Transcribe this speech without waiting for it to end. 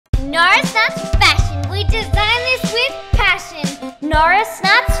Norris Nuts Fashion. We design this with passion. Norris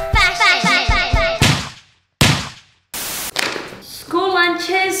Nuts Fashion. School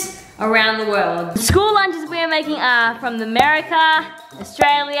lunches around the world. The school lunches we are making are from America,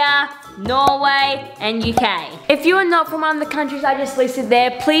 Australia, Norway, and UK. If you are not from one of the countries I just listed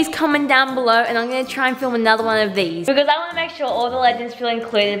there, please comment down below and I'm going to try and film another one of these. Because I want to make sure all the legends feel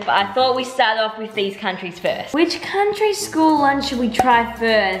included, but I thought we start off with these countries first. Which country's school lunch should we try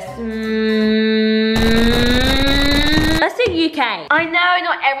first? Let's do UK. I know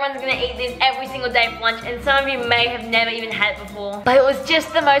not everyone's gonna eat this every single day for lunch, and some of you may have never even had it before, but it was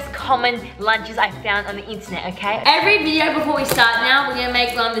just the most common lunches I found on the internet, okay? Every video before we start now, we're gonna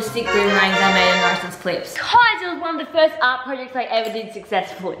make one of the stick boomerangs I made in Norris's clips. Guys, it was one of the first art projects I ever did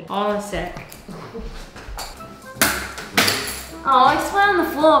successfully. Hold on a sec. Oh, it's right on the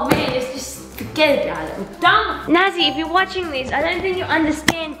floor, man, just forget about it, I'm done. Nazi, if you're watching this, I don't think you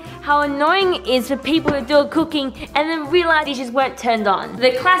understand how annoying it is for people who do a cooking and then realize dishes weren't turned on.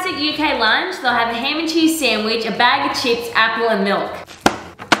 The classic UK lunch, they'll have a ham and cheese sandwich, a bag of chips, apple and milk.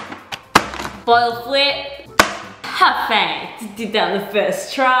 Boiled flip. Perfect. Did that on the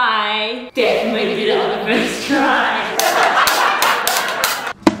first try. Definitely did it on the first try.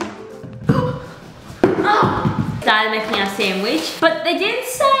 Started making our sandwich, but they didn't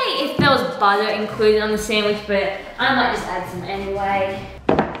say if there was butter included on the sandwich, but I might just add some anyway.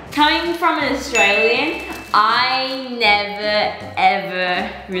 Coming from an Australian, I never ever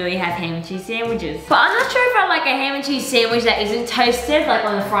really have ham and cheese sandwiches. But I'm not sure if I like a ham and cheese sandwich that isn't toasted, like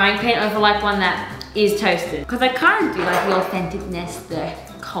on the frying pan, or if I like one that is toasted. Because I kind of do like the authenticness the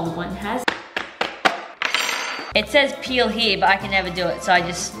cold one has. It says peel here, but I can never do it, so I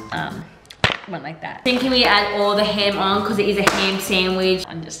just went like that. Thinking we add all the ham on because it is a ham sandwich.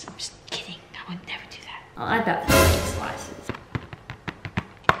 I'm just kidding, I would never do that. I'll add about 3 slices.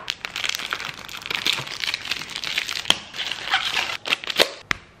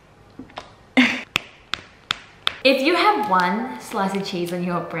 If you have 1 slice of cheese on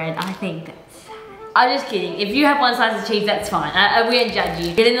your bread, I think that's sad. I'm just kidding. If you have 1 slice of cheese, that's fine. We don't judge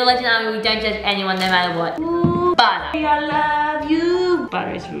you. But in the Legend Army, we don't judge anyone no matter what. Ooh, butter. I love you.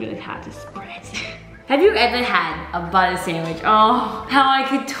 Butter is really hard to spread. Have you ever had a butter sandwich? Oh, how I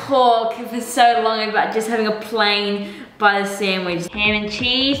could talk for so long about just having a plain butter sandwich. Ham and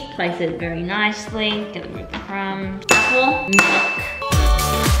cheese, place it very nicely. Get rid of the crumbs. Apple, milk.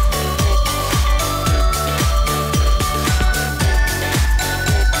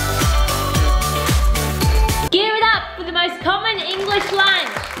 Common English lunch.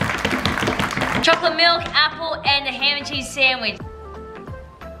 Chocolate milk, apple, and a ham and cheese sandwich.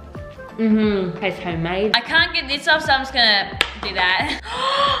 Tastes homemade. I can't get this off, so I'm just gonna do that.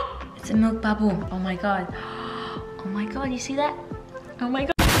 It's a milk bubble. Oh my god. Oh my god, you see that? Oh my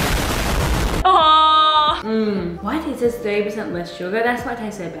god. Oh. Why is this 30% less sugar? That's why it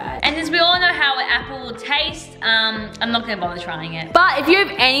tastes so bad. And since we all know how an apple will taste, I'm not gonna bother trying it. But if you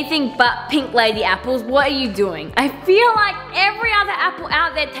have anything but Pink Lady apples, what are you doing? I feel like every other apple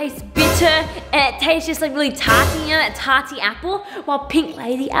out there tastes bitter and it tastes just like really tarty, you know, that tarty apple. While Pink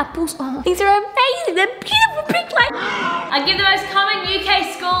Lady apples, oh, these are amazing. They're beautiful Pink Lady. I give the most common UK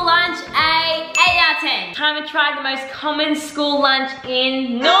school lunch a 8 out of 10. Time to try the most common school lunch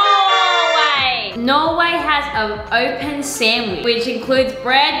in Norway. Norway has an open sandwich, which includes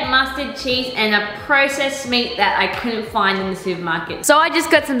bread, mustard, cheese, and a processed meat that I couldn't find in the supermarket. So I just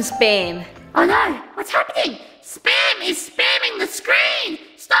got some Spam. Oh no, what's happening? Spam is spamming the screen.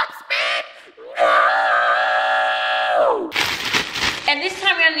 Stop Spam. No! And this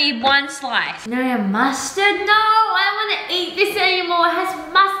time we only need 1 slice. No mustard? No, I don't want to eat this anymore. It has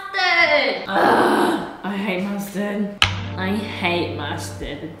mustard. Ugh, I hate mustard. I hate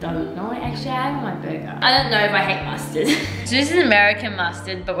mustard. No, actually I have my burger. I don't know if I hate mustard. So this is American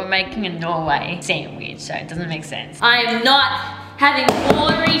mustard, but we're making a Norway sandwich, so it doesn't make sense. I am not having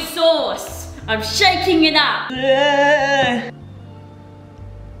watery sauce. I'm shaking it up.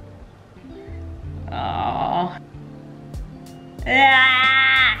 Oh.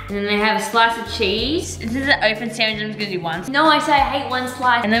 And then they have a slice of cheese. This is an open sandwich, I'm just gonna do 1. No, I say I hate 1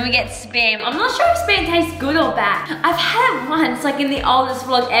 slice. And then we get Spam. I'm not sure if Spam tastes good or bad. I've had it once, like in the oldest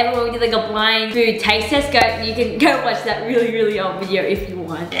vlog ever where we did like a blind food taste test. You can go watch that really, really old video if you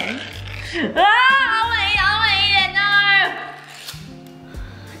want. I wanna eat it, no!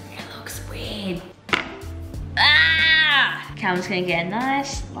 It looks weird. Okay, I'm just gonna get a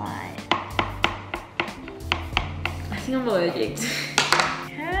nice slice. I think I'm allergic.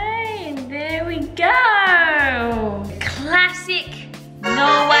 Okay, there we go. Classic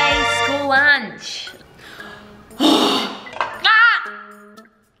Norway school lunch.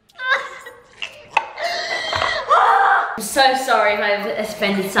 I'm so sorry if I've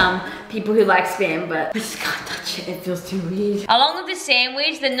offended some people who like Spam, but I just can't touch it. It feels too weird. Along with the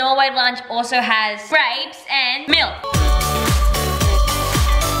sandwich, the Norway lunch also has grapes and milk.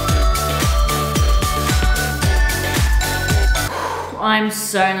 I'm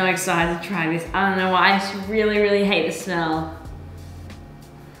so not excited to try this. I don't know why, I just really, really hate the smell.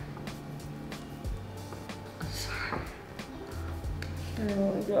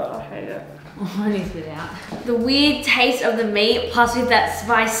 Oh my god, I hate it. Oh, I need to spit it out. The weird taste of the meat, plus with that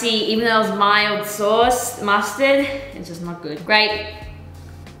spicy, even though it was mild sauce, mustard, it's just not good. Great.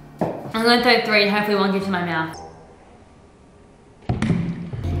 I'm gonna throw 3 and hopefully one gets in my mouth.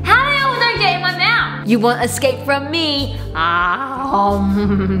 How the hell would I get in my mouth? You want escape from me? I'm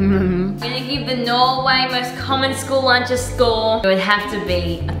gonna give the Norway most common school lunch a score. It would have to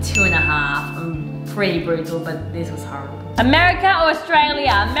be a 2.5. I'm pretty brutal, but this was horrible. America or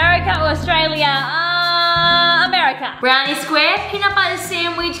Australia? America or Australia? America. Brownie square, peanut butter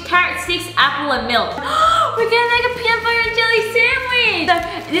sandwich, carrot sticks, apple and milk. We're gonna make a peanut butter and jelly sandwich.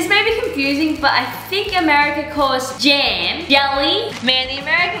 So this may be confusing, but I think America calls jam, jelly. Man, the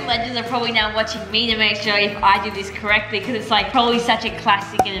American legends are probably now watching me to make sure if I do this correctly, because it's like probably such a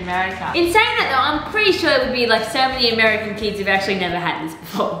classic in America. In saying that though, I'm pretty sure it would be like so many American kids who've actually never had this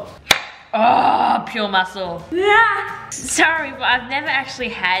before. Oh, pure muscle. Yeah. Sorry, but I've never actually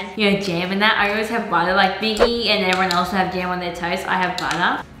had, you know, jam in that. I always have butter, like Biggie and everyone else have jam on their toast. I have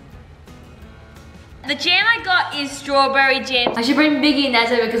butter. The jam I got is strawberry jam. I should bring Biggie and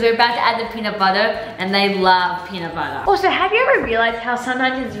Nazzo because we're about to add the peanut butter and they love peanut butter. Also, have you ever realized how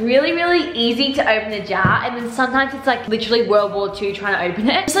sometimes it's really, really easy to open a jar and then sometimes it's like literally World War II trying to open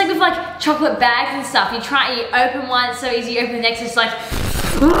it? It's like with like chocolate bags and stuff. You open one, it's so easy, you open the next, it's like,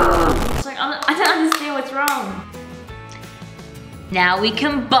 it's like, I don't understand what's wrong. Now we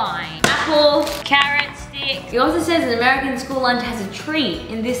combine apple, carrot sticks. It also says an American school lunch has a treat,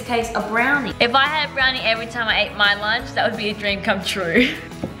 in this case a brownie. If I had a brownie every time I ate my lunch, that would be a dream come true.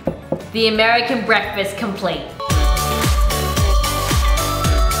 The American breakfast complete.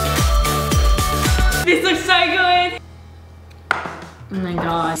 This looks so good. Oh my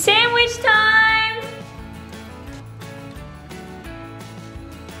god. Sandwich time!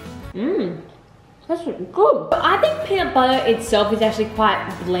 That's really good. But I think peanut butter itself is actually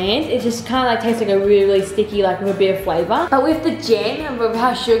quite bland. It just kind of like tastes like a really, really sticky, like with a bit of flavor. But with the jam and with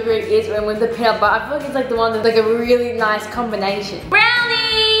how sugary it is and with the peanut butter, I feel like it's like the one that's like a really nice combination.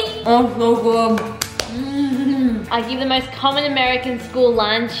 Brownie! Oh, so good. I give the most common American school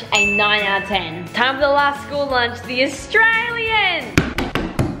lunch a 9 out of 10. Time for the last school lunch, the Australian.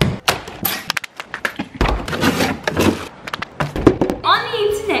 On the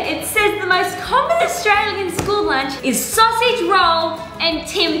internet, it says the most common Australian school lunch is sausage roll and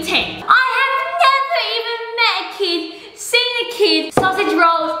Tim Tam. I have never even met a kid, seen a kid, sausage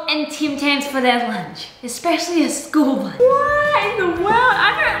rolls and Tim Tams for their lunch. Especially a school lunch. What in the world?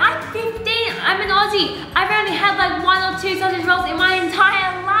 I'm 15, I'm an Aussie. I've only had like 1 or 2 sausage rolls in my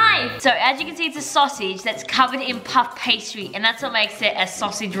entire life. So as you can see, it's a sausage that's covered in puff pastry and that's what makes it a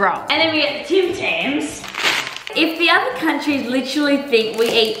sausage roll. And then we get the Tim Tams. If the other countries literally think we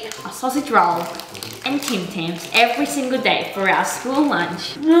eat a sausage roll and Tim Tams every single day for our school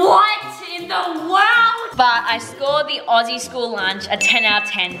lunch, what in the world? But I scored the Aussie school lunch a 10 out of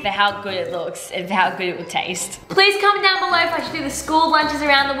 10 for how good it looks and for how good it will taste. Please comment down below if I should do the school lunches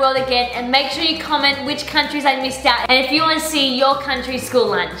around the world again, and make sure you comment which countries I missed out and if you want to see your country's school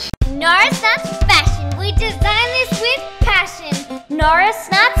lunch. Norris Nuts Fashion. We design this with passion. Norris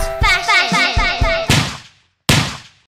Nuts Fashion.